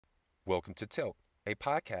Welcome to Tilt, a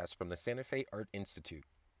podcast from the Santa Fe Art Institute.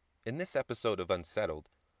 In this episode of Unsettled,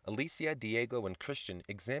 Alicia, Diego, and Christian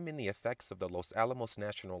examine the effects of the Los Alamos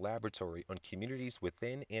National Laboratory on communities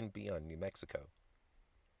within and beyond New Mexico.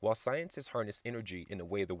 While scientists harnessed energy in a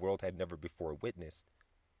way the world had never before witnessed,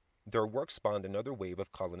 their work spawned another wave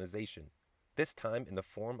of colonization, this time in the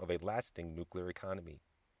form of a lasting nuclear economy.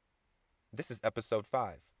 This is Episode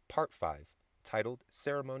 5, Part 5, titled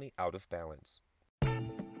Ceremony Out of Balance.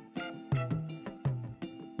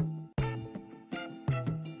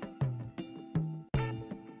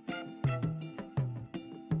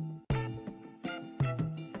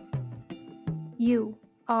 You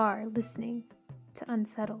are listening to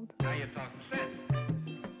Unsettled. Now you're talking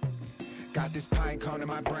sense. Got this pine cone in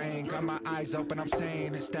my brain, got my eyes open, I'm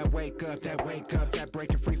saying it's that wake up, that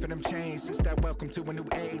breaking free for them chains. It's that welcome to a new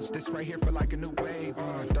age, this right here for like a new wave.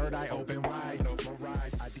 Third eye open wide, no more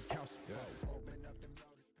ride. I decalcify, open up them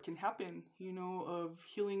roads. Can happen, of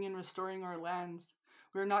healing and restoring our lands.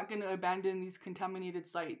 We're not going to abandon these contaminated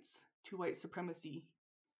sites to white supremacy,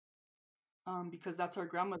 because that's our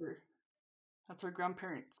grandmother, that's our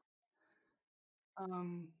grandparents.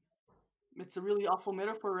 It's a really awful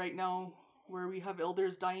metaphor right now where we have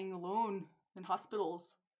elders dying alone in hospitals.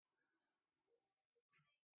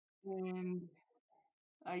 And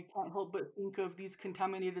I can't help but think of these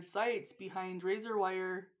contaminated sites behind razor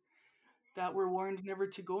wire that we're warned never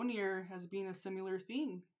to go near as being a similar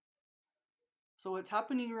thing. So what's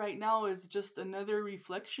happening right now is just another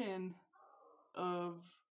reflection of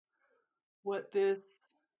what this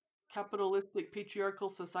capitalistic patriarchal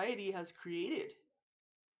society has created.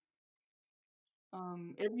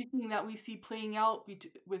 Everything that we see playing out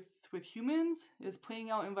with humans is playing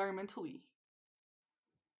out environmentally.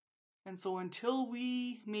 And so until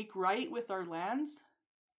we make right with our lands,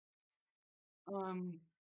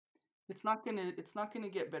 it's not gonna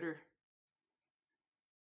get better.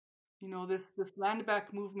 This land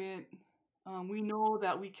back movement, we know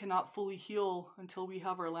that we cannot fully heal until we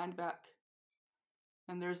have our land back.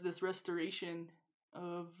 And there's this restoration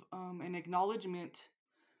of an acknowledgement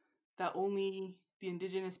that only the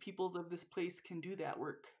indigenous peoples of this place can do that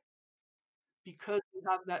work because we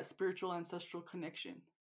have that spiritual ancestral connection.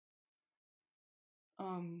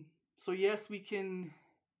 So yes, we can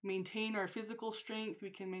maintain our physical strength, we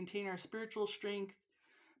can maintain our spiritual strength,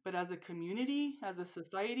 but as a community, as a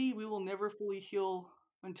society, we will never fully heal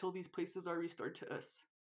until these places are restored to us.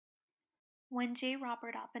 When J.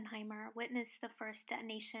 Robert Oppenheimer witnessed the first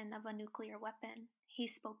detonation of a nuclear weapon, he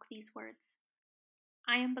spoke these words: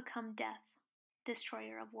 "I am become death,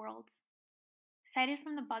 destroyer of worlds." Cited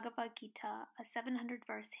from the Bhagavad Gita, a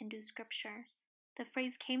 700-verse Hindu scripture, the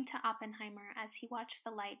phrase came to Oppenheimer as he watched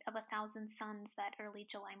the light of 1,000 suns that early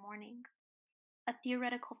July morning. A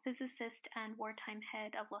theoretical physicist and wartime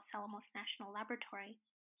head of Los Alamos National Laboratory,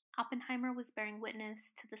 Oppenheimer was bearing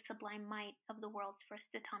witness to the sublime might of the world's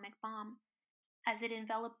first atomic bomb as it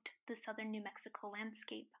enveloped the southern New Mexico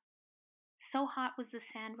landscape. So hot was the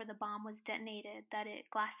sand where the bomb was detonated that it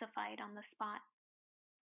glassified on the spot.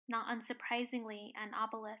 Not unsurprisingly, an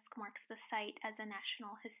obelisk marks the site as a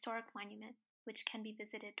National Historic Monument, which can be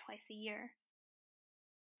visited twice a year.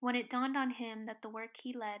 When it dawned on him that the work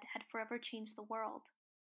he led had forever changed the world,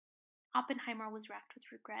 Oppenheimer was racked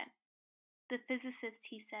with regret. The physicists,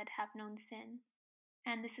 he said, have known sin,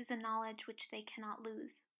 and this is a knowledge which they cannot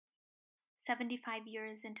lose. 75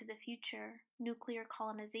 years into the future, nuclear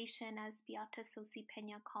colonization, as Beata Tsosie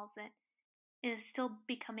Peña calls it, is still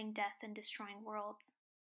becoming death and destroying worlds.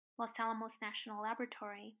 Los Alamos National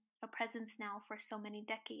Laboratory, a presence now for so many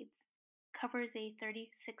decades, covers a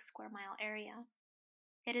 36 square mile area.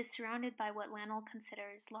 It is surrounded by what Lanel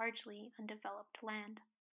considers largely undeveloped land.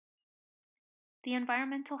 The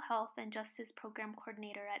Environmental Health and Justice Program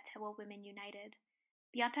Coordinator at Tewa Women United,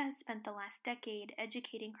 Beata has spent the last decade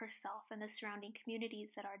educating herself and the surrounding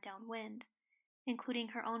communities that are downwind, including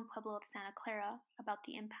her own pueblo of Santa Clara, about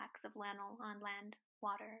the impacts of Lanel on land,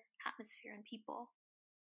 water, atmosphere, and people.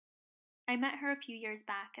 I met her a few years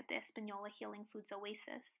back at the Espanola Healing Foods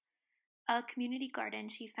Oasis, a community garden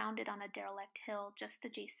she founded on a derelict hill just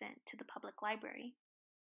adjacent to the public library.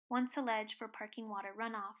 Once a ledge for parking water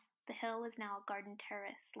runoff, the hill is now a garden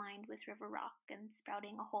terrace lined with river rock and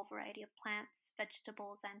sprouting a whole variety of plants,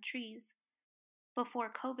 vegetables, and trees.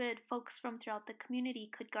 Before COVID, folks from throughout the community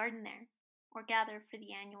could garden there or gather for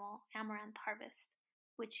the annual amaranth harvest,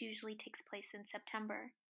 which usually takes place in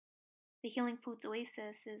September. The Healing Foods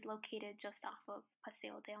Oasis is located just off of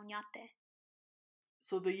Paseo de Oñate.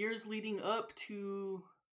 So the years leading up to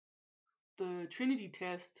the Trinity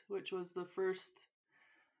test, which was the first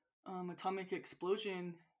atomic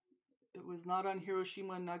explosion, it was not on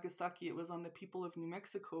Hiroshima and Nagasaki, it was on the people of New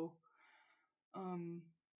Mexico.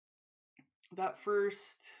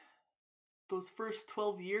 Those first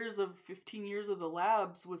 15 years of the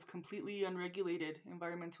labs was completely unregulated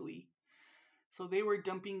environmentally. So they were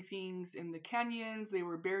dumping things in the canyons, they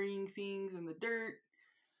were burying things in the dirt.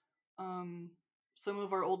 Some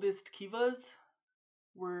of our oldest kivas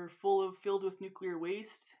were filled with nuclear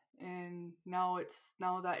waste, and now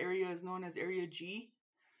that area is known as Area G,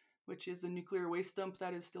 which is a nuclear waste dump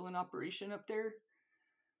that is still in operation up there.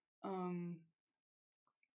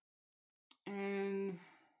 And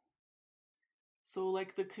so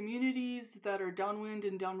like the communities that are downwind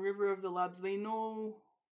and downriver of the labs, they know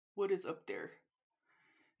what is up there.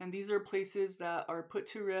 And these are places that are put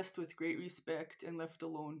to rest with great respect and left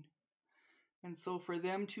alone. And so for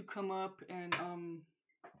them to come up and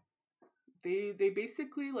they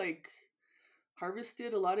basically like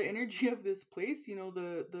harvested a lot of energy of this place. You know,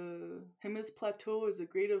 the Jemez Plateau is a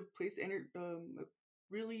great place, a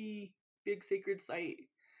really big sacred site.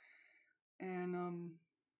 And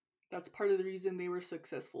that's part of the reason they were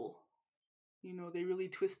successful. You know, they really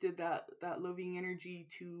twisted that loving energy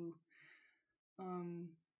to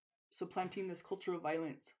supplanting this culture of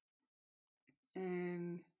violence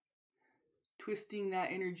and twisting that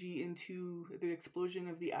energy into the explosion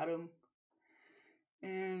of the atom.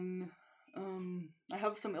 And I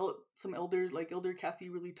have some elders, like Elder Kathy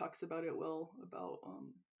really talks about it well, about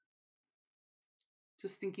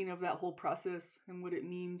just thinking of that whole process and what it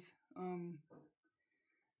means.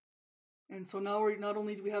 And so now not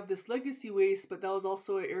only do we have this legacy waste, but that was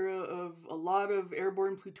also an era of a lot of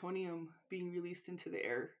airborne plutonium being released into the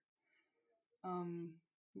air.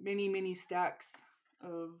 Many stacks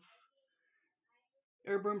of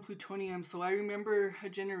airborne plutonium. So I remember a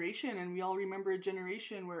generation, and we all remember a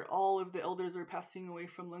generation where all of the elders are passing away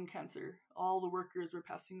from lung cancer. All the workers were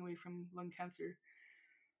passing away from lung cancer.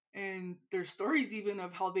 And there's stories even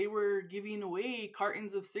of how they were giving away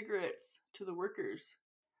cartons of cigarettes to the workers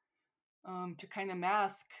to kind of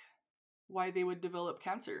mask why they would develop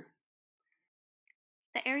cancer.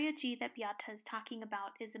 The Area G that Beata is talking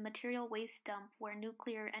about is a material waste dump where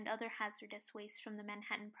nuclear and other hazardous waste from the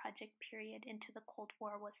Manhattan Project period into the Cold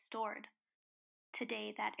War was stored.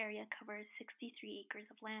 Today, that area covers 63 acres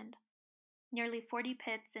of land. Nearly 40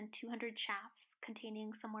 pits and 200 shafts,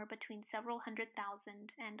 containing somewhere between several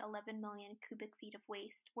 100,000 and 11 million cubic feet of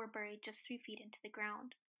waste, were buried just 3 feet into the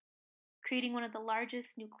ground, creating one of the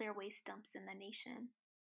largest nuclear waste dumps in the nation.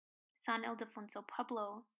 San Ildefonso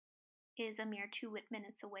Pueblo is a mere 2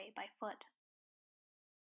 minutes away by foot.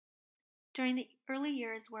 During the early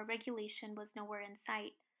years where regulation was nowhere in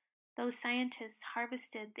sight, those scientists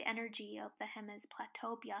harvested the energy of the Jemez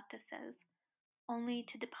Plateau, Beata says, only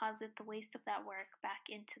to deposit the waste of that work back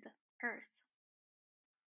into the earth.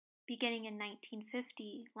 Beginning in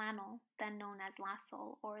 1950, LANL, then known as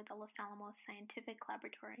LASL, or the Los Alamos Scientific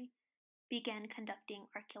Laboratory, began conducting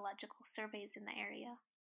archaeological surveys in the area.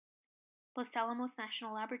 Los Alamos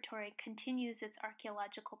National Laboratory continues its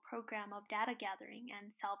archaeological program of data gathering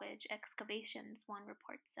and salvage excavations, one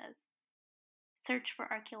report says. Search for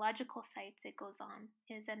archaeological sites, it goes on,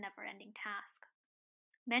 is a never-ending task.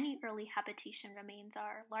 Many early habitation remains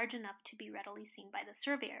are large enough to be readily seen by the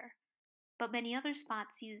surveyor, but many other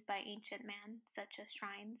spots used by ancient man, such as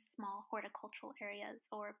shrines, small horticultural areas,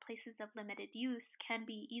 or places of limited use, can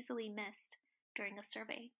be easily missed during a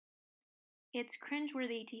survey. It's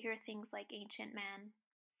cringeworthy to hear things like ancient man,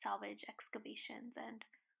 salvage excavations, and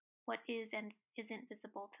what is and isn't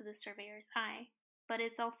visible to the surveyor's eye, but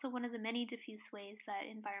it's also one of the many diffuse ways that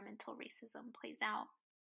environmental racism plays out.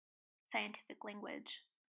 Scientific language.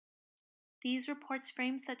 These reports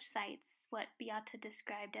frame such sites, what Beata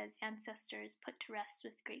described as ancestors put to rest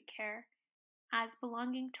with great care, as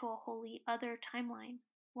belonging to a wholly other timeline,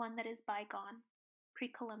 one that is bygone,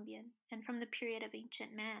 pre-Columbian, and from the period of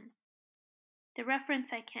ancient man. The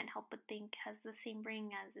reference, I can't help but think, has the same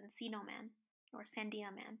ring as Encino Man, or Sandia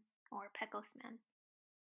Man, or Pecos Man,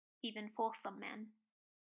 even Folsom Man.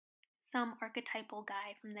 Some archetypal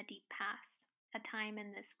guy from the deep past, a time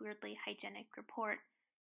in this weirdly hygienic report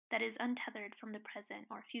that is untethered from the present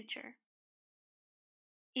or future.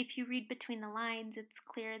 If you read between the lines, it's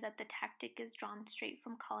clear that the tactic is drawn straight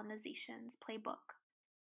from colonization's playbook,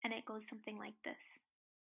 and it goes something like this.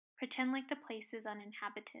 Pretend like the place is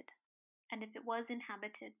uninhabited, and if it was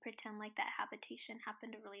inhabited, pretend like that habitation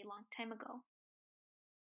happened a really long time ago.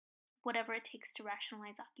 Whatever it takes to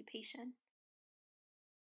rationalize occupation.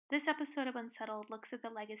 This episode of Unsettled looks at the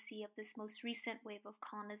legacy of this most recent wave of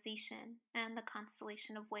colonization and the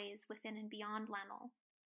constellation of ways within and beyond LANL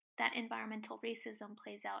that environmental racism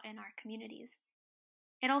plays out in our communities.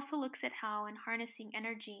 It also looks at how, in harnessing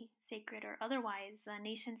energy, sacred or otherwise, the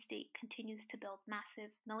nation state continues to build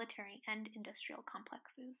massive military and industrial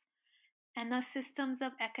complexes, and thus systems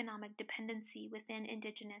of economic dependency within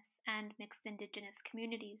Indigenous and mixed Indigenous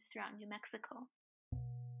communities throughout New Mexico.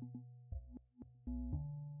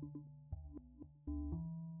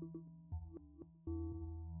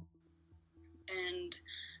 And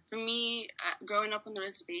for me, growing up on the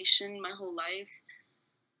reservation my whole life,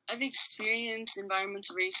 I've experienced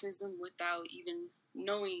environmental racism without even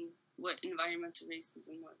knowing what environmental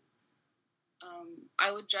racism was.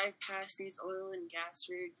 I would drive past these oil and gas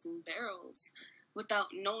rigs and barrels without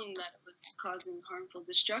knowing that it was causing harmful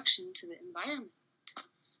destruction to the environment,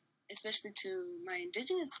 especially to my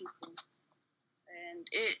Indigenous people. And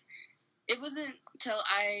it wasn't until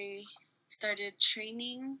I started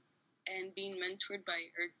training and being mentored by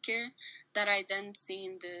Earth Care that I then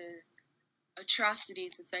seen the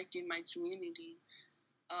atrocities affecting my community.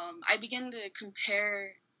 I began to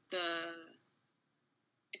compare the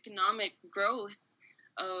economic growth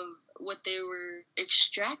of what they were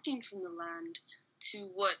extracting from the land to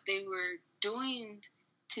what they were doing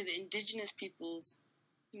to the Indigenous people's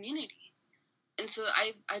community. And so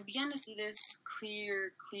I began to see this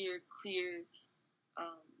clear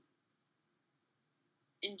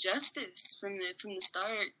injustice from the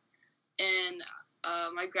start. And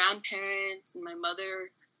my grandparents and my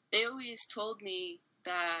mother, they always told me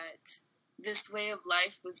that this way of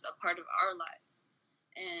life was a part of our life.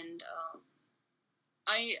 And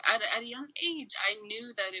at a young age, I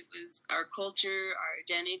knew that it was our culture, our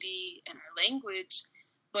identity, and our language,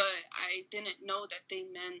 but I didn't know that they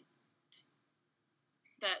meant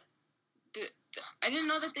that I didn't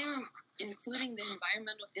know that they were including the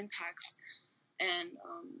environmental impacts and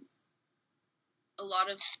a lot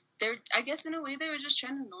of I guess in a way they were just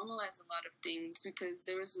trying to normalize a lot of things, because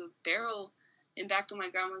there was a barrel in back of my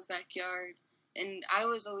grandma's backyard, and I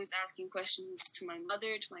was always asking questions to my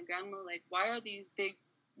mother, to my grandma, like, why are these big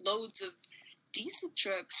loads of diesel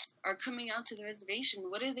trucks are coming out to the reservation?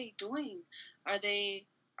 What are they doing? Are they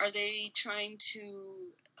trying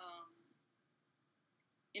to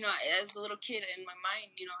as a little kid in my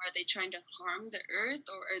mind, are they trying to harm the earth,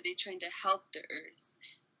 or are they trying to help the earth?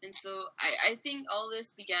 And so I think all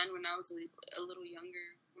this began when I was a little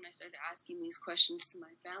younger, when I started asking these questions to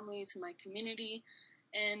my family, to my community.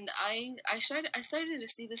 And I started to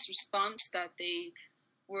see this response that they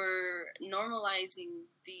were normalizing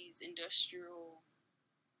these industrial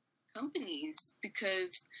companies,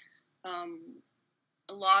 because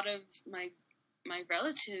a lot of my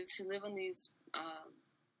relatives who live on these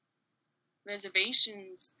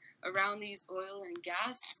reservations around these oil and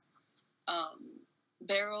gas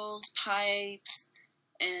barrels, pipes,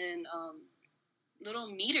 and little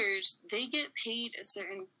meters, they get paid a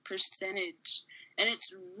certain percentage, and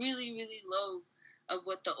it's really low of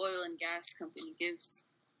what the oil and gas company gives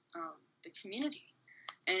the community.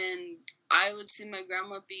 And I would see my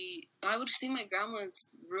grandma's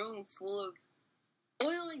room full of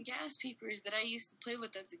oil and gas papers that I used to play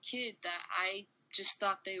with as a kid, that I just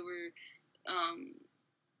thought they were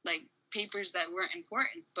like papers that weren't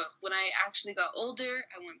important. But when I actually got older,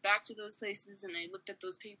 I went back to those places and I looked at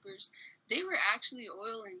those papers. They were actually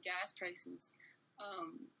oil and gas prices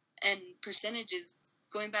and percentages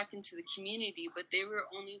going back into the community, but they were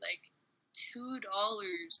only like $2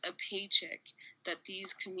 a paycheck that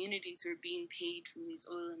these communities were being paid from these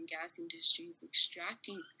oil and gas industries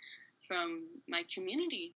extracting from my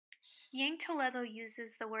community. Yang Toledo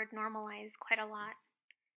uses the word normalize quite a lot.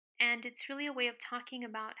 And it's really a way of talking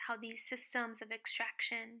about how these systems of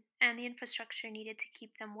extraction and the infrastructure needed to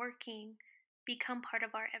keep them working become part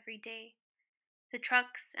of our everyday. The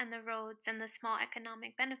trucks and the roads and the small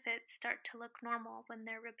economic benefits start to look normal when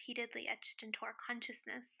they're repeatedly etched into our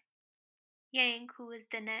consciousness. Yang, who is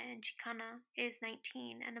Dene and Chicana, is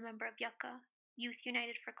 19 and a member of Yucca, Youth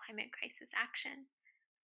United for Climate Crisis Action.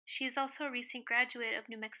 She is also a recent graduate of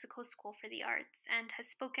New Mexico School for the Arts and has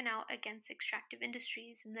spoken out against extractive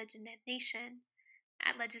industries in the Dene Nation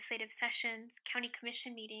at legislative sessions, county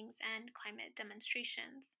commission meetings, and climate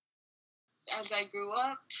demonstrations. As I grew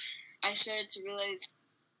up, I started to realize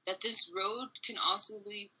that this road can also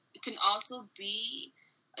be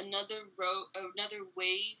another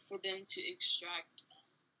way for them to extract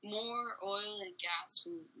more oil and gas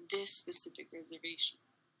from this specific reservation.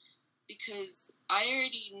 Because I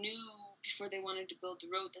already knew before they wanted to build the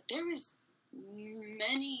road that there was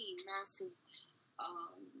many massive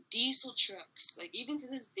diesel trucks. Like, even to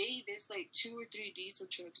this day, there's like 2 or 3 diesel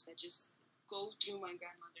trucks that just go through my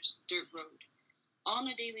grandmother's dirt road on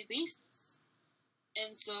a daily basis.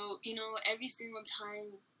 And so, every single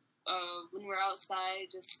time when we're outside,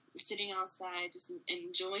 just sitting outside, just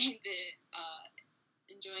enjoying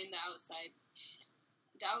the outside,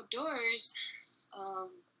 the outdoors.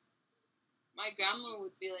 My grandma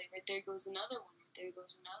would be like, right there goes another one, right there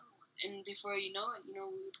goes another one. And before you know it, we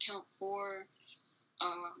would count 4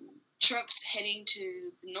 trucks heading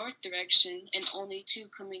to the north direction and only 2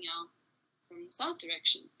 coming out from the south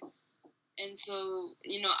direction. And so,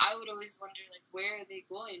 I would always wonder, like, where are they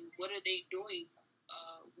going? What are they doing?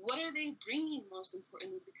 What are they bringing, most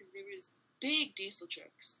importantly? Because there was big diesel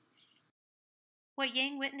trucks. What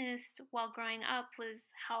Yang witnessed while growing up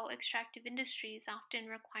was how extractive industries often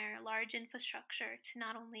require large infrastructure to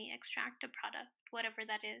not only extract a product, whatever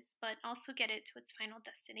that is, but also get it to its final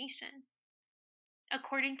destination.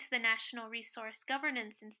 According to the National Resource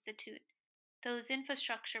Governance Institute, those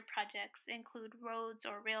infrastructure projects include roads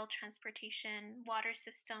or rail transportation, water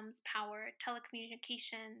systems, power,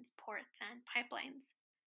 telecommunications, ports, and pipelines.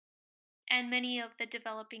 And many of the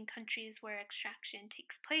developing countries where extraction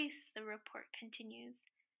takes place, the report continues,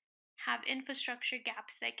 have infrastructure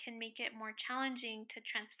gaps that can make it more challenging to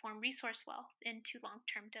transform resource wealth into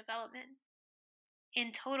long-term development.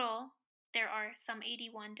 In total, there are some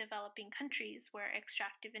 81 developing countries where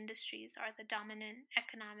extractive industries are the dominant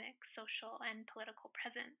economic, social, and political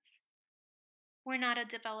presence. We're not a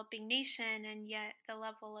developing nation, and yet the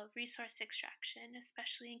level of resource extraction,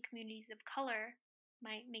 especially in communities of color,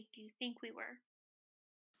 might make you think we were.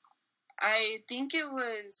 I think it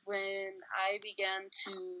was when I began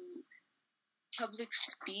to public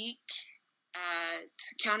speak at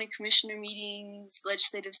county commissioner meetings,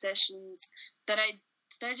 legislative sessions, that I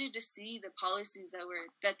started to see the policies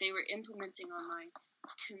that they were implementing on my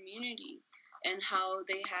community, and how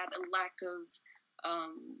they had a lack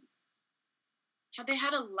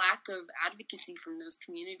of advocacy from those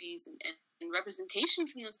communities, and representation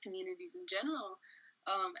from those communities in general.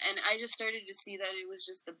 And I just started to see that it was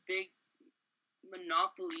just a big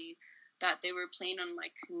monopoly that they were playing on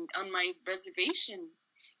my reservation.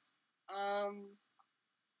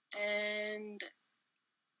 And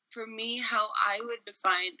for me, how I would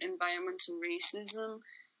define environmental racism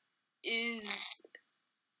is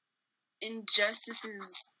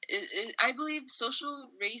injustices. I believe social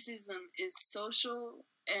racism is social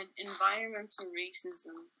and environmental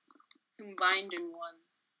racism combined in one.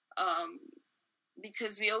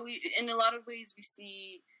 Because we always, in a lot of ways, we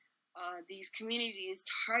see these communities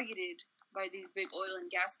targeted by these big oil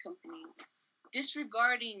and gas companies,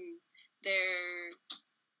 disregarding their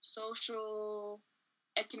social,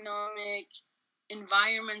 economic,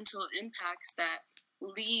 environmental impacts that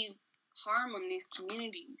leave harm on these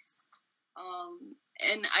communities.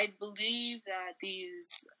 And I believe that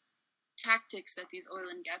these tactics that these oil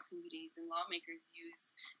and gas companies and lawmakers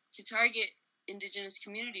use to target Indigenous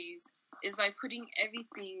communities is by putting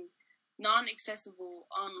everything non-accessible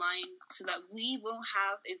online, so that we won't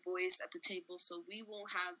have a voice at the table, so we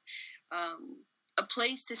won't have a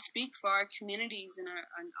place to speak for our communities and our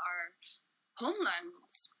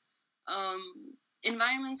homelands.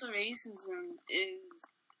 Environmental racism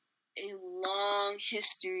is a long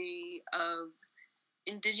history of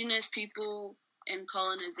Indigenous people and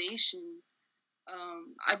colonization.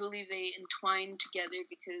 I believe they entwine together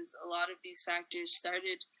because a lot of these factors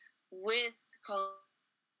started with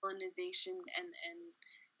colonization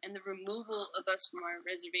and the removal of us from our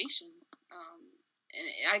reservation. And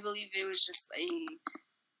I believe it was just a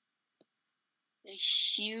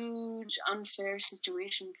huge unfair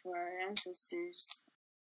situation for our ancestors.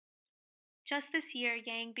 Just this year,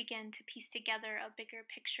 Yang began to piece together a bigger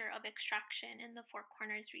picture of extraction in the Four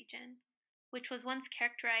Corners region, which was once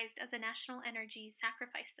characterized as a national energy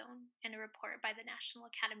sacrifice zone in a report by the National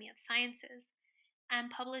Academy of Sciences and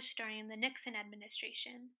published during the Nixon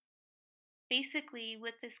administration. Basically,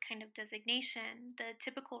 with this kind of designation, the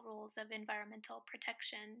typical rules of environmental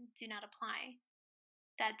protection do not apply.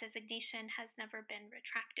 That designation has never been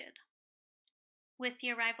retracted. With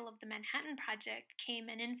the arrival of the Manhattan Project came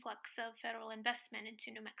an influx of federal investment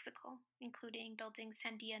into New Mexico, including building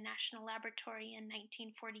Sandia National Laboratory in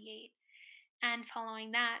 1948, and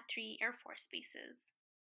following that, 3 Air Force bases.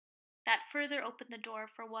 That further opened the door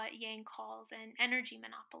for what Yang calls an energy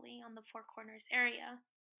monopoly on the Four Corners area.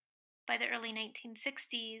 By the early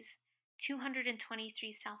 1960s,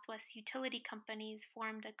 223 Southwest utility companies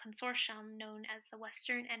formed a consortium known as the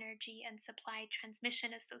Western Energy and Supply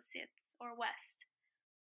Transmission Associates, or WEST,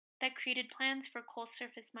 that created plans for coal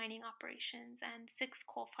surface mining operations and 6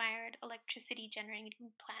 coal-fired electricity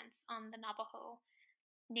generating plants on the Navajo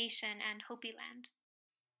Nation and Hopi land.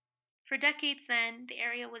 For decades then, the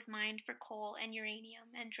area was mined for coal and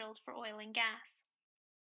uranium and drilled for oil and gas.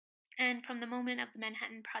 And from the moment of the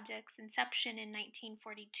Manhattan Project's inception in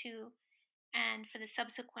 1942, and for the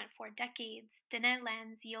subsequent 4 decades, Diné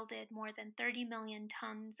lands yielded more than 30 million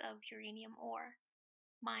tons of uranium ore,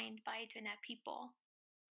 mined by Diné people.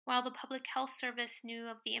 While the Public Health Service knew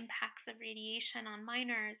of the impacts of radiation on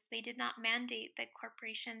miners, they did not mandate that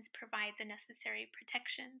corporations provide the necessary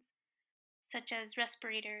protections, such as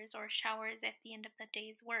respirators or showers at the end of the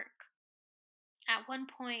day's work. At one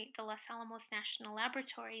point, the Los Alamos National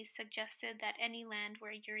Laboratory suggested that any land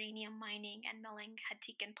where uranium mining and milling had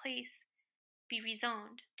taken place be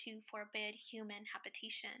rezoned to forbid human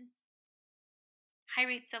habitation. High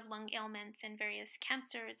rates of lung ailments and various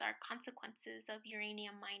cancers are consequences of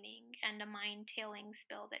uranium mining and a mine tailing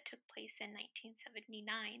spill that took place in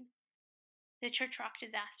 1979. The Church Rock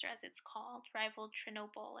disaster, as it's called, rivaled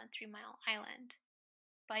Chernobyl and 3 Mile Island.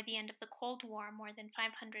 By the end of the Cold War, more than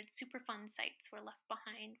 500 Superfund sites were left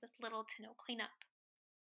behind with little to no cleanup.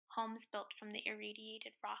 Homes built from the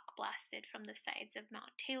irradiated rock blasted from the sides of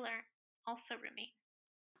Mount Taylor also remain.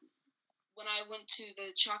 When I went to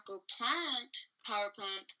the Chaco power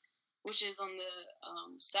plant, which is on the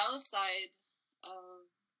south side of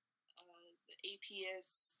the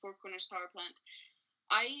APS Four Corners power plant,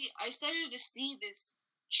 I started to see this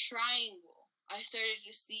triangle. I started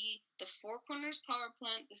to see the Four Corners power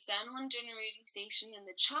plant, the San Juan generating station, and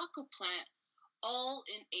the Chaco plant all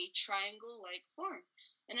in a triangle-like form.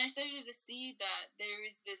 And I started to see that there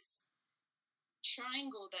is this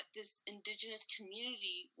triangle that this indigenous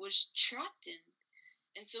community was trapped in.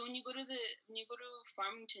 And so when you go to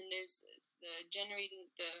Farmington, there's the generating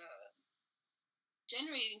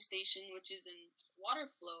station, which is in water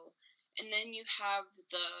flow, and then you have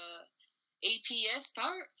the APS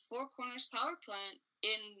Four Corners power plant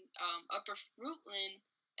in Upper Fruitland,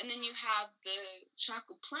 and then you have the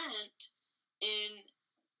Chaco plant in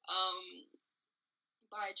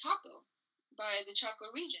by the Chaco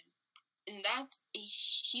region. And that's a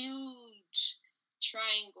huge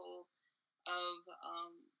triangle of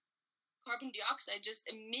carbon dioxide just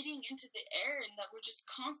emitting into the air, and that we're just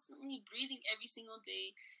constantly breathing every single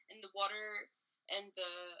day. And the water and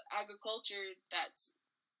the agriculture that's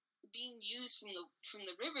being used from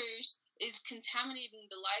the rivers is contaminating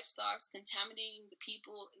the livestock, contaminating the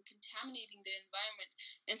people, and contaminating the environment.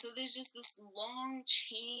 And so there's just this long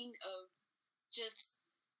chain of just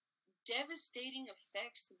devastating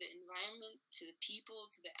effects to the environment, to the people,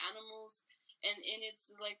 to the animals, and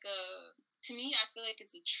it's like to me, I feel like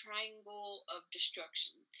it's a triangle of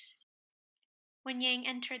destruction. When Yang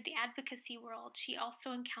entered the advocacy world, she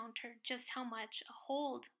also encountered just how much a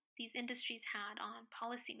hold these industries had on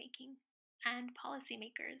policymaking and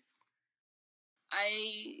policymakers.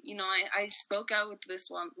 I spoke out with this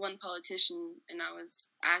one politician, and I was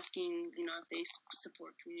asking, if they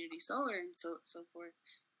support community solar and so forth.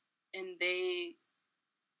 And they,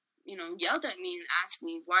 yelled at me and asked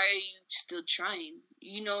me, why are you still trying?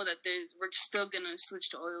 You know that we're still going to switch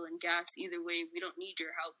to oil and gas either way. We don't need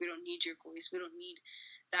your help. We don't need your voice. We don't need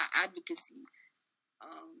that advocacy.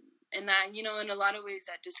 And that, in a lot of ways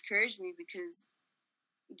that discouraged me, because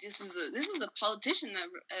this is a politician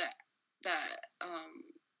that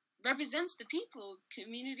represents the people,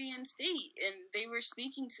 community, and state. And they were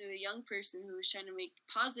speaking to a young person who was trying to make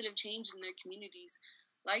positive change in their communities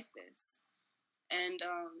like this. And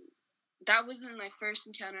that wasn't my first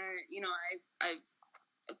encounter. I've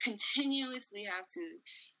continuously have to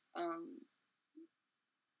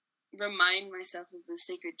remind myself of the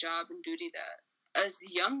sacred job and duty that us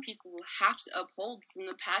young people have to uphold from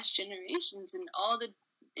the past generations, and all the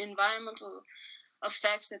environmental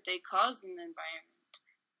effects that they cause in the environment.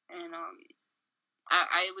 And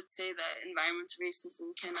I would say that environmental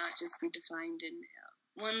racism cannot just be defined in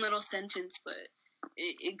one little sentence, but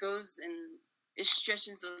it goes and it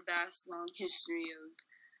stretches a vast, long history of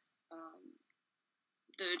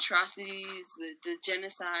the atrocities, the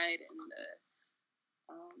genocide, and the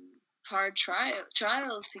hard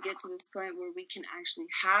trials to get to this point where we can actually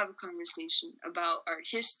have a conversation about our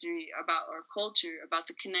history, about our culture, about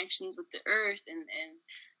the connections with the earth, and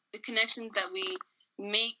the connections that we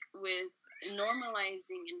make with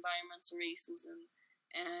normalizing environmental racism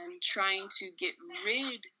and trying to get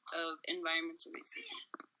rid of environmental racism.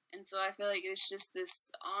 And so I feel like it's just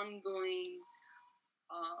this ongoing,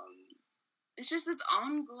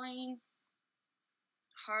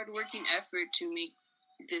 hard-working effort to make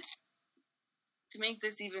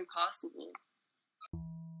this even possible.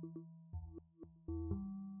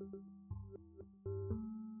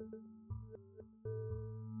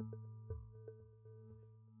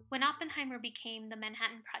 When Oppenheimer became the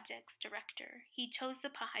Manhattan Project's director, he chose the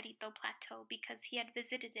Pajarito Plateau because he had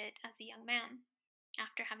visited it as a young man.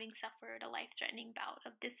 after having suffered a life-threatening bout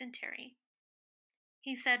of dysentery.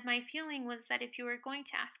 He said, "My feeling was that if you were going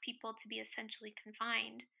to ask people to be essentially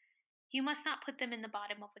confined, you must not put them in the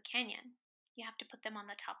bottom of a canyon. You have to put them on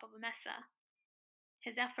the top of a mesa."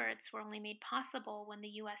 His efforts were only made possible when the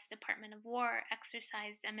U.S. Department of War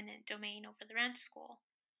exercised eminent domain over the ranch school,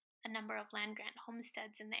 a number of land-grant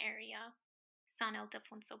homesteads in the area, San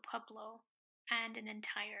Ildefonso Pueblo, and an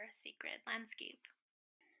entire sacred landscape.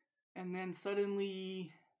 And then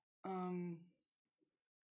suddenly,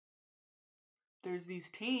 there's these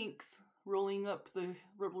tanks rolling up the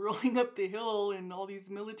hill, and all these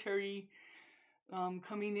military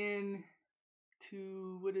coming in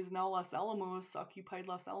to what is now Los Alamos, occupied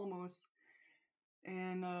Los Alamos,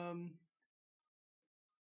 and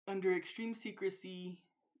under extreme secrecy.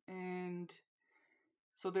 And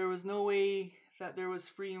so there was no way that there was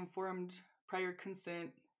free, informed prior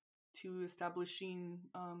consent to establishing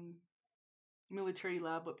military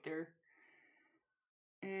lab up there.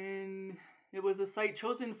 And it was a site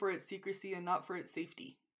chosen for its secrecy and not for its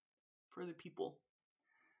safety for the people.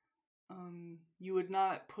 You would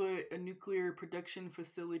not put a nuclear production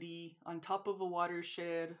facility on top of a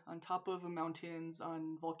watershed, on top of mountains,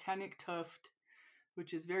 on volcanic tuft,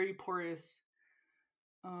 which is very porous.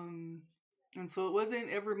 And so it wasn't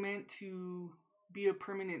ever meant to be a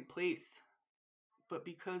permanent place. But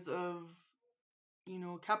because of,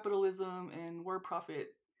 capitalism and war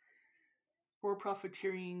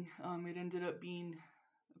profiteering, it ended up being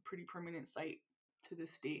a pretty permanent site to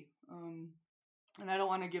this day. And I don't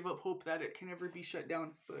want to give up hope that it can ever be shut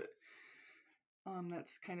down, but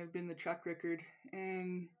that's kind of been the track record.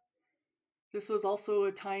 And this was also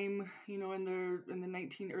a time, in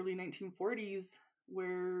the early 1940s,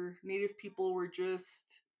 where Native people were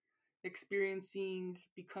just experiencing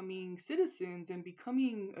becoming citizens and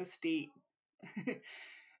becoming a state.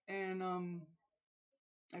 And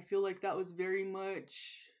I feel like that was very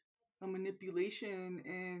much a manipulation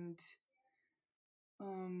and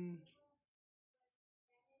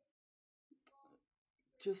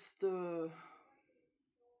just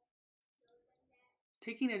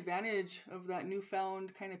taking advantage of that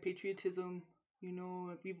newfound kind of patriotism.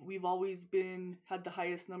 We've always had the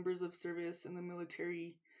highest numbers of service in the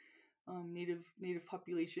military, native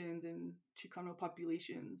populations and Chicano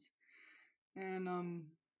populations, and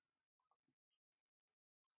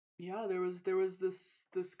there was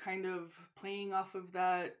this kind of playing off of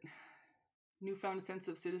that newfound sense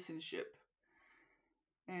of citizenship,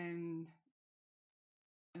 and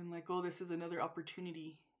like, oh, this is another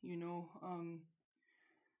opportunity,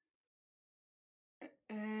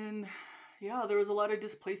 and yeah, there was a lot of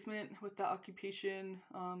displacement with the occupation.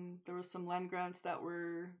 There was some land grants that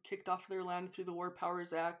were kicked off their land through the War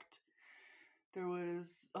Powers Act. There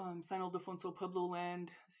was San Ildefonso Pueblo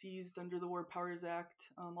land seized under the War Powers Act,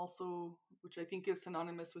 also, which I think is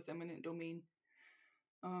synonymous with eminent domain,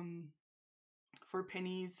 for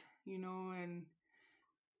pennies, and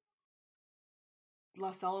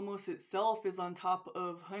Los Alamos itself is on top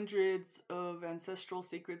of hundreds of ancestral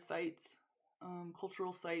sacred sites,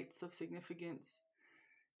 cultural sites of significance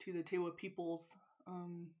to the Tewa peoples.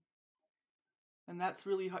 And that's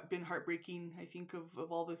really been heartbreaking, I think,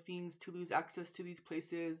 of all the things, to lose access to these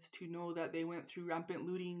places, to know that they went through rampant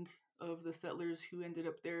looting of the settlers who ended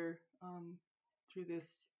up there through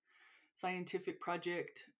this scientific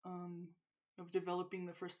project of developing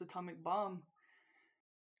the first atomic bomb.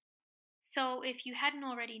 So, if you hadn't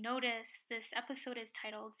already noticed, this episode is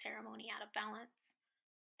titled Ceremony Out of Balance.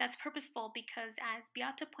 That's purposeful because, as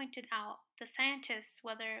Beata pointed out, the scientists,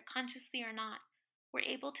 whether consciously or not, were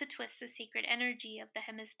able to twist the sacred energy of the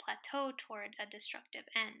Jemez Plateau toward a destructive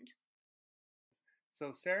end.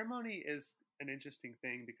 So ceremony is an interesting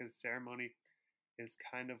thing because ceremony is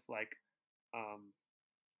kind of like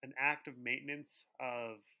an act of maintenance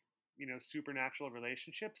of supernatural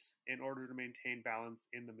relationships in order to maintain balance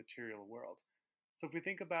in the material world. So if we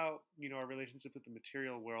think about our relationships with the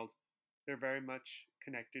material world, they're very much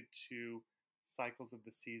connected to cycles of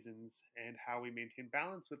the seasons and how we maintain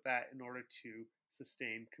balance with that in order to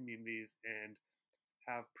sustain communities and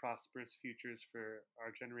have prosperous futures for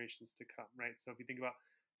our generations to come, right? So if you think about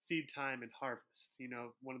seed time and harvest,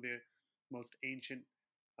 one of the most ancient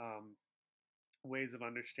ways of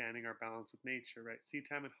understanding our balance with nature, right? Seed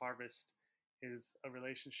time and harvest is a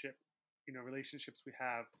relationship, relationships we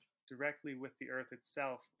have directly with the earth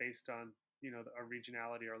itself based on, our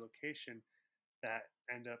regionality, our location, that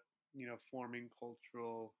end up, forming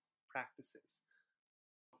cultural practices.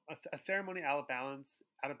 A ceremony out of balance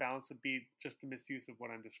would be just the misuse of what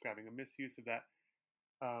I'm describing, a misuse of that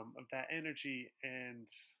energy, and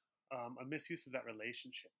a misuse of that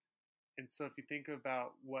relationship. And so if you think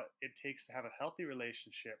about what it takes to have a healthy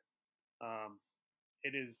relationship, um,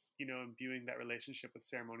 it is, imbuing that relationship with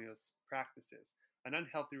ceremonial practices. An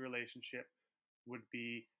unhealthy relationship would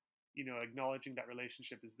be, acknowledging that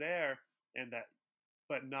relationship is there and that,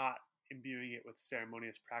 but not imbuing it with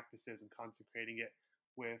ceremonious practices and consecrating it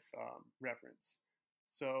with reverence.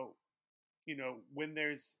 So, when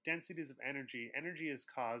there's densities of energy, energy is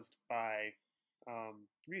caused by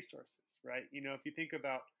resources, right? If you think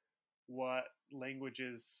about what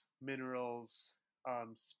languages, minerals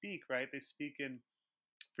speak, right? They speak in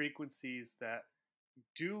frequencies that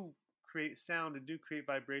do create sound and do create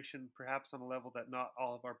vibration, perhaps on a level that not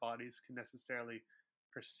all of our bodies can necessarily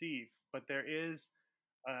perceive. But there is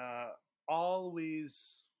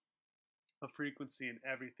always a frequency in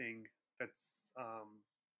everything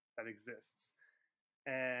that exists,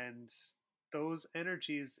 and those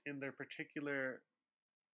energies in their particular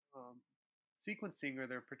um, sequencing or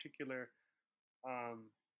their particular um,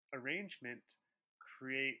 arrangement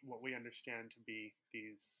create what we understand to be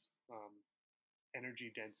these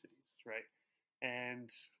energy densities, right? And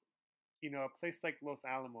a place like Los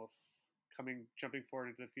Alamos, jumping forward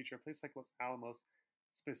into the future, a place like Los Alamos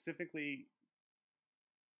specifically,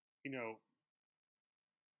 you know,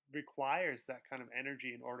 requires that kind of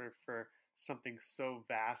energy in order for something so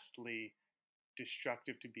vastly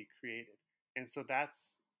destructive to be created. And so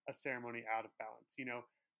that's a ceremony out of balance.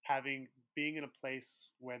 Being in a place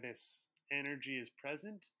where this energy is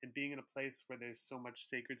present and being in a place where there's so much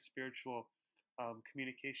sacred spiritual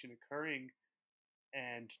communication occurring,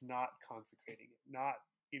 and not consecrating it, not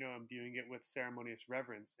imbuing it with ceremonious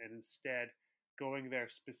reverence, and instead going there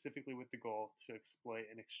specifically with the goal to exploit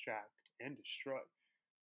and extract and destroy.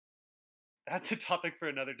 That's a topic for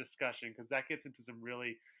another discussion because that gets into some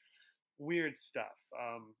really weird stuff.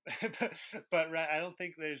 But right, I don't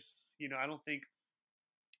think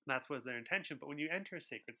that's was their intention. But when you enter a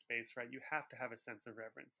sacred space, right, you have to have a sense of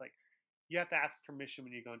reverence. Like, you have to ask permission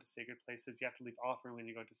when you go into sacred places. You have to leave offering when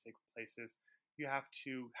you go into sacred places. You have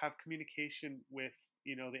to have communication with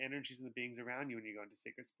the energies and the beings around you when you go into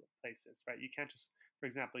sacred places, right? You can't just, for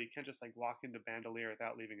example, you can't just like walk into Bandelier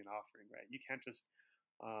without leaving an offering, right? You can't just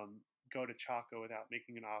go to Chaco without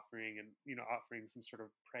making an offering and offering some sort of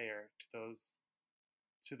prayer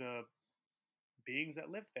to the beings that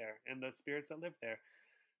live there and the spirits that live there.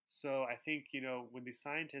 So I think when the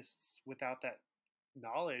scientists without that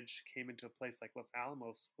knowledge came into a place like Los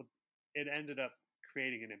Alamos, it ended up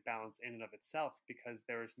creating an imbalance in and of itself because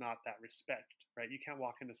there is not that respect, right? You can't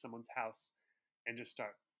walk into someone's house and just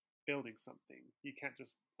start building something. You can't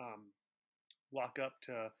just walk up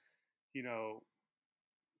to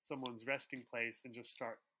someone's resting place and just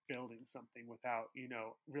start building something without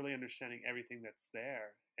really understanding everything that's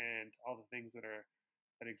there and all the things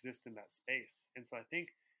that exist in that space. And so I think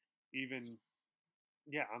even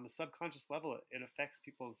on the subconscious level, it affects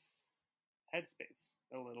people's headspace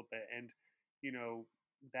a little bit, and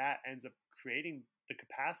that ends up creating the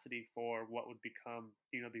capacity for what would become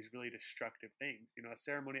these really destructive things. A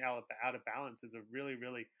ceremony out of balance is a really,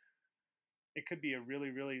 really, it could be a really,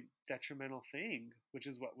 really detrimental thing, which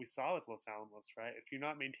is what we saw with Los Alamos, right? If you're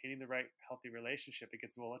not maintaining the right healthy relationship, it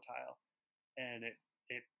gets volatile, and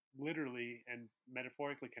it literally and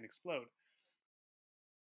metaphorically can explode.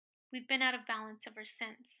 We've been out of balance ever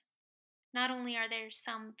since. Not only are there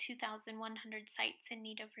some 2,100 sites in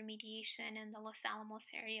need of remediation in the Los Alamos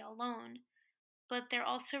area alone, but there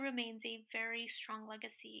also remains a very strong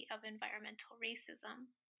legacy of environmental racism.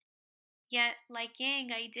 Yet, like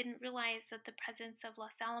Yang, I didn't realize that the presence of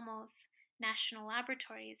Los Alamos National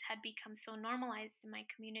Laboratories had become so normalized in my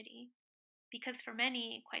community. Because for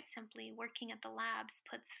many, quite simply, working at the labs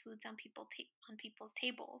puts foods on people's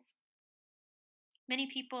tables. Many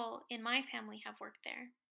people in my family have worked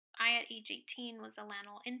there. I, at age 18, was a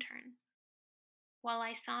Lanol intern. While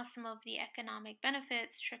I saw some of the economic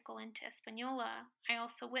benefits trickle into Española, I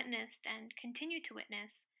also witnessed and continue to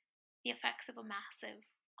witness the effects of a massive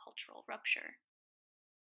cultural rupture.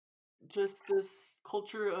 Just this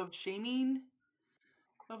culture of shaming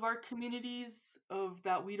of our communities, of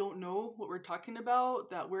that we don't know what we're talking about,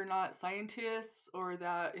 that we're not scientists, or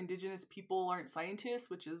that Indigenous people aren't scientists,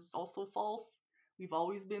 which is also false. We've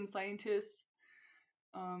always been scientists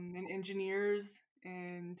and engineers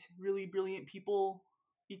and really brilliant people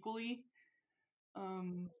equally.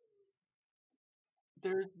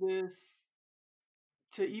 There's this,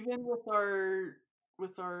 to even with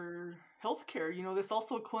our healthcare, this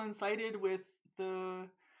also coincided with the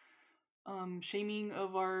shaming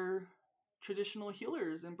of our traditional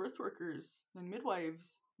healers and birth workers and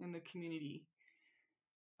midwives in the community.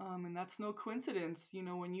 And that's no coincidence.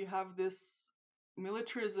 When you have this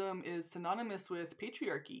militarism is synonymous with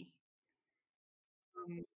patriarchy.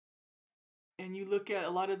 And you look at a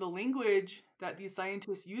lot of the language that these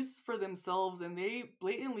scientists use for themselves, and they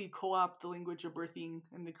blatantly co-opt the language of birthing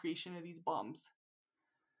and the creation of these bombs.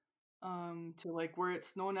 To like where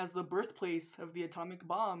it's known as the birthplace of the atomic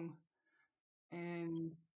bomb.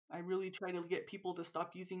 And I really try to get people to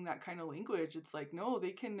stop using that kind of language. It's like, no,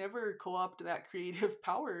 they can never co-opt that creative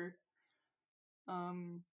power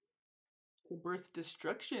to birth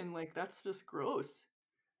destruction. Like, that's just gross,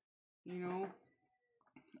 you know?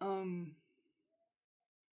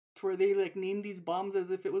 To where they like name these bombs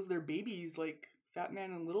as if it was their babies, like Fat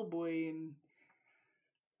Man and Little Boy. And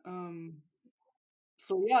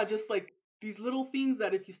so yeah, just like these little things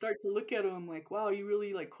that if you start to look at them, like, wow, you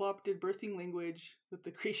really like co-opted birthing language with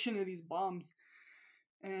the creation of these bombs.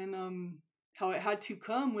 And how it had to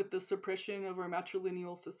come with the suppression of our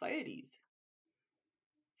matrilineal societies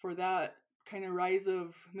for that kind of rise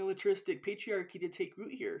of militaristic patriarchy to take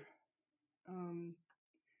root here.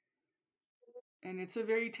 And it's a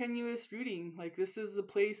very tenuous rooting. Like, this is a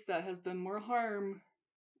place that has done more harm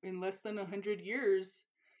in less than 100 years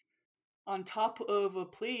on top of a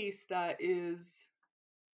place that is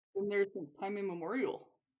been there since time immemorial.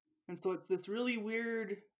 And so it's this really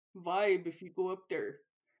weird vibe if you go up there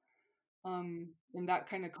in that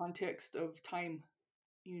kind of context of time,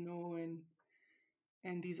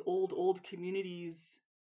 and these old communities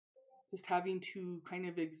just having to kind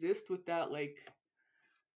of exist with that like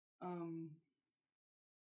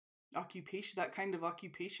occupation, that kind of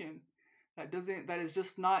occupation that is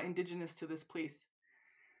just not indigenous to this place.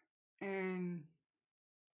 And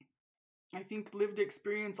I think lived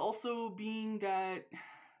experience also being that,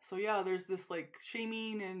 so yeah, there's this like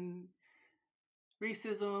shaming and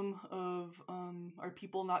racism of our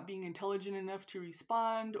people not being intelligent enough to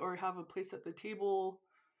respond or have a place at the table,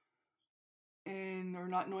 and or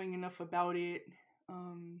not knowing enough about it,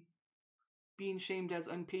 being shamed as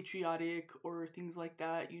unpatriotic or things like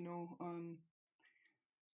that,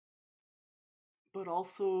 but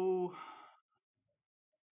also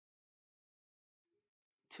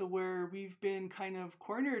to where we've been kind of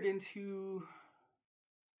cornered into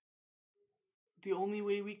the only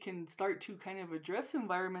way we can start to kind of address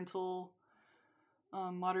environmental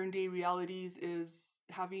modern day realities is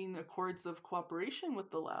having accords of cooperation with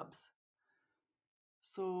the labs.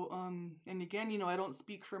 So, and again, I don't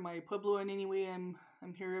speak for my pueblo in any way. I'm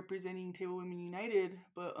here representing Table Women United,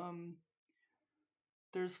 but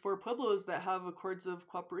there's 4 pueblos that have accords of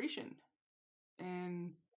cooperation,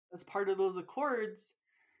 and as part of those accords,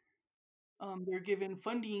 they're given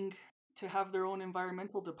funding to have their own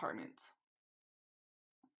environmental departments.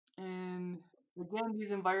 And again, these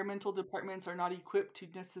environmental departments are not equipped to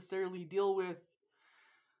necessarily deal with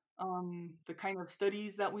the kind of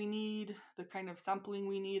studies that we need, the kind of sampling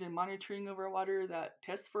we need, and monitoring of our water that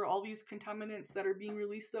tests for all these contaminants that are being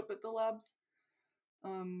released up at the labs.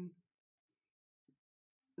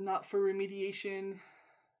 Not for remediation.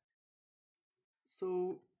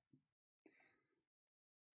 So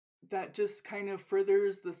that just kind of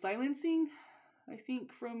furthers the silencing, I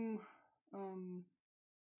think, from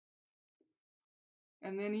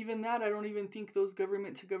and then even that, I don't even think those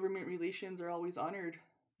government to government relations are always honored,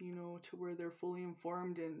 to where they're fully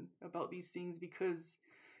informed and about these things, because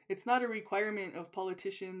it's not a requirement of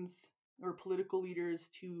politicians or political leaders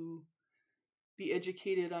to be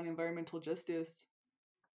educated on environmental justice.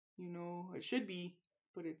 It should be,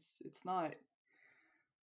 but it's not.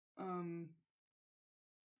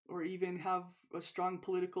 Or even have a strong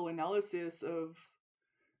political analysis of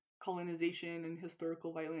colonization and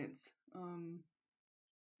historical violence, and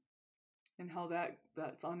how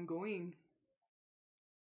that's ongoing.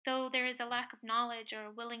 Though there is a lack of knowledge or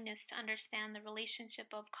willingness to understand the relationship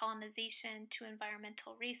of colonization to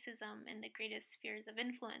environmental racism in the greatest spheres of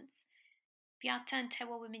influence, Beata and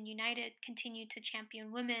Tewa Women United continue to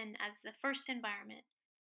champion women as the first environment,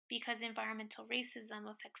 because environmental racism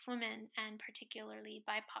affects women, and particularly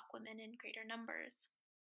BIPOC women, in greater numbers.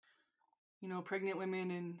 Pregnant women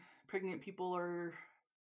and pregnant people are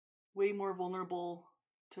way more vulnerable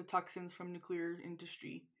to toxins from nuclear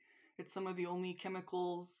industry. It's some of the only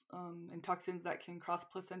chemicals and toxins that can cross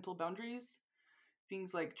placental boundaries.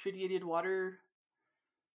 Things like tritiated water,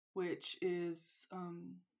 which is,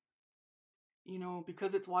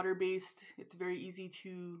 because it's water-based, it's very easy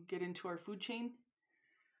to get into our food chain.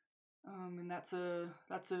 And that's a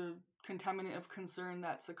contaminant of concern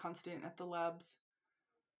that's a constant at the labs.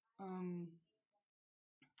 And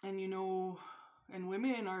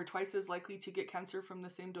women are twice as likely to get cancer from the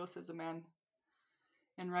same dose as a man.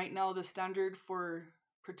 And right now, the standard for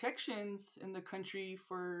protections in the country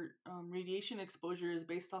for radiation exposure is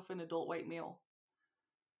based off an adult white male.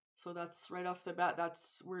 So that's right off the bat,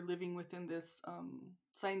 we're living within this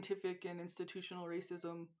scientific and institutional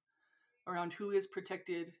racism around who is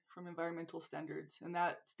protected from environmental standards. And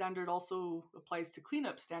that standard also applies to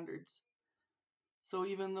cleanup standards. So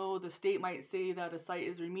even though the state might say that a site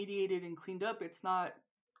is remediated and cleaned up, it's not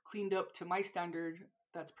cleaned up to my standard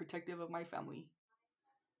that's protective of my family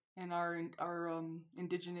and our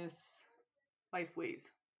indigenous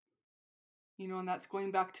lifeways. You know, and that's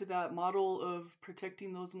going back to that model of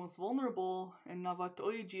protecting those most vulnerable, and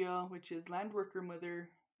Navatoijia, which is land worker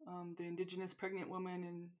mother, the indigenous pregnant woman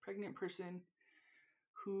and pregnant person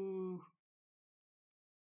who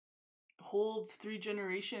holds 3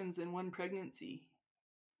 generations in one pregnancy.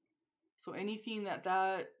 So anything that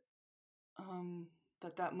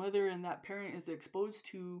mother and that parent is exposed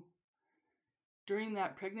to during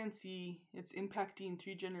that pregnancy, it's impacting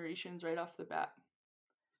 3 generations right off the bat.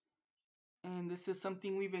 And this is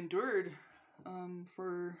something we've endured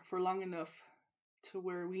for long enough to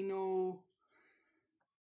where we know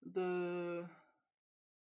the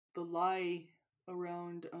lie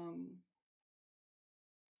around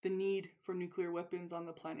the need for nuclear weapons on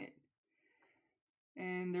the planet.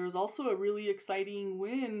 And there was also a really exciting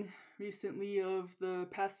win recently of the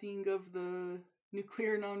passing of the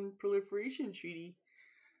Nuclear Non-Proliferation Treaty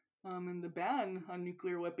and the ban on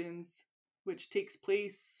nuclear weapons, which takes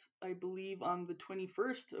place, I believe, on the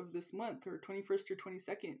 21st of this month, or 21st or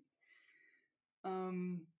 22nd.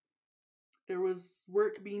 There was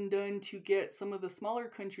work being done to get some of the smaller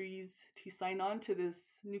countries to sign on to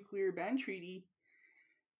this nuclear ban treaty.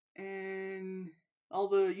 And all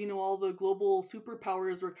the global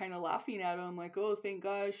superpowers were kind of laughing at them, like, oh, thank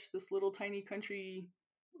gosh, this little tiny country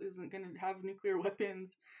isn't going to have nuclear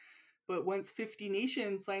weapons. But once 50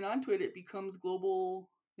 nations sign on to it, it becomes global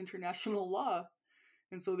international law.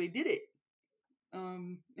 And so they did it.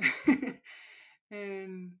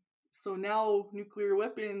 And so now nuclear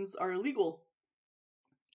weapons are illegal.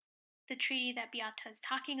 The treaty that Beata is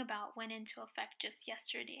talking about went into effect just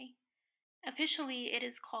yesterday. Officially, it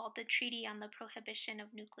is called the Treaty on the Prohibition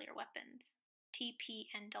of Nuclear Weapons,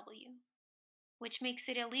 TPNW, which makes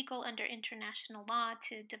it illegal under international law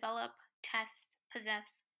to develop, test,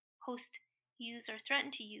 possess, host, use, or threaten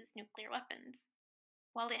to use nuclear weapons.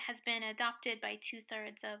 While it has been adopted by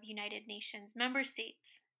 2/3 of United Nations member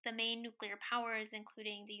states, the main nuclear powers,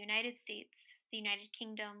 including the United States, the United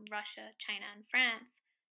Kingdom, Russia, China, and France,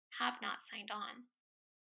 have not signed on.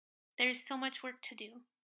 There is so much work to do,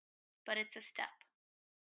 but it's a step.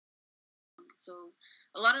 So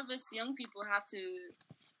a lot of us young people have to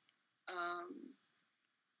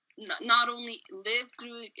not only live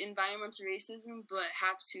through environmental racism, but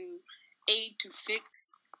have to aid to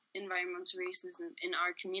fix environmental racism in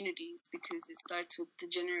our communities, because it starts with the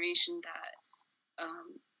generation that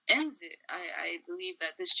ends it. I believe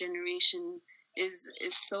that this generation is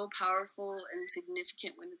so powerful and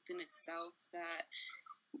significant within itself that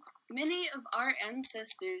many of our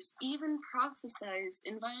ancestors even prophesized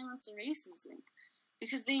environmental racism,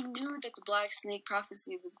 because they knew that the Black Snake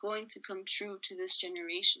prophecy was going to come true to this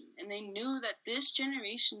generation, and they knew that this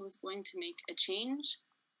generation was going to make a change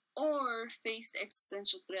or face the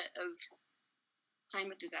existential threat of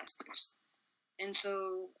climate disasters. And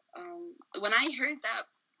so when I heard that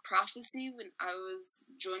prophecy when I was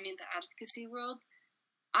joining the advocacy world,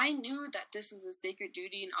 I knew that this was a sacred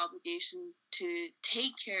duty and obligation to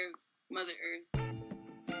take care of Mother Earth.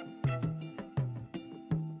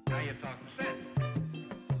 Now you're talking sense.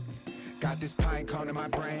 Got this pine cone in my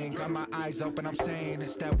brain, got my eyes open, I'm saying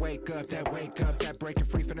it's that wake up, that breaking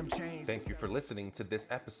free for them chains. Thank you for listening to this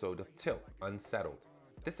episode of Tilt Unsettled.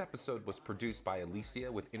 This episode was produced by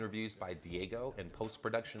Alicia with interviews by Diego and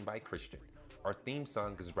post-production by Christian. Our theme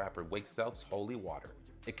song is rapper Wake Self's Holy Water.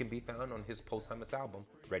 It can be found on his posthumous album,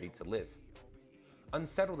 Ready to Live.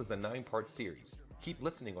 Unsettled is a 9-part series. Keep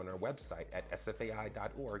listening on our website at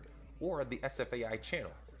sfai.org or the SFAI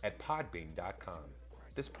channel at podbean.com.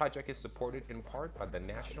 This project is supported in part by the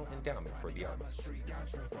National Endowment for the Arts.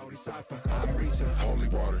 I'm reaching holy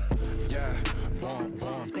water, yeah,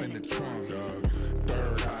 bump in the trunk,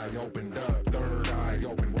 third eye opened up,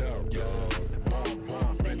 yo,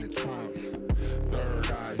 bump in the trunk,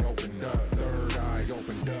 third eye opened up,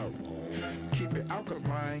 keep it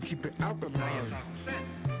alkaline, keep it alkaline,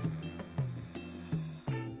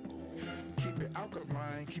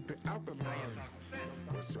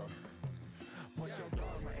 what's your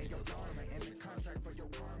dharma and your dharma and the contract for your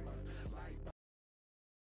karma?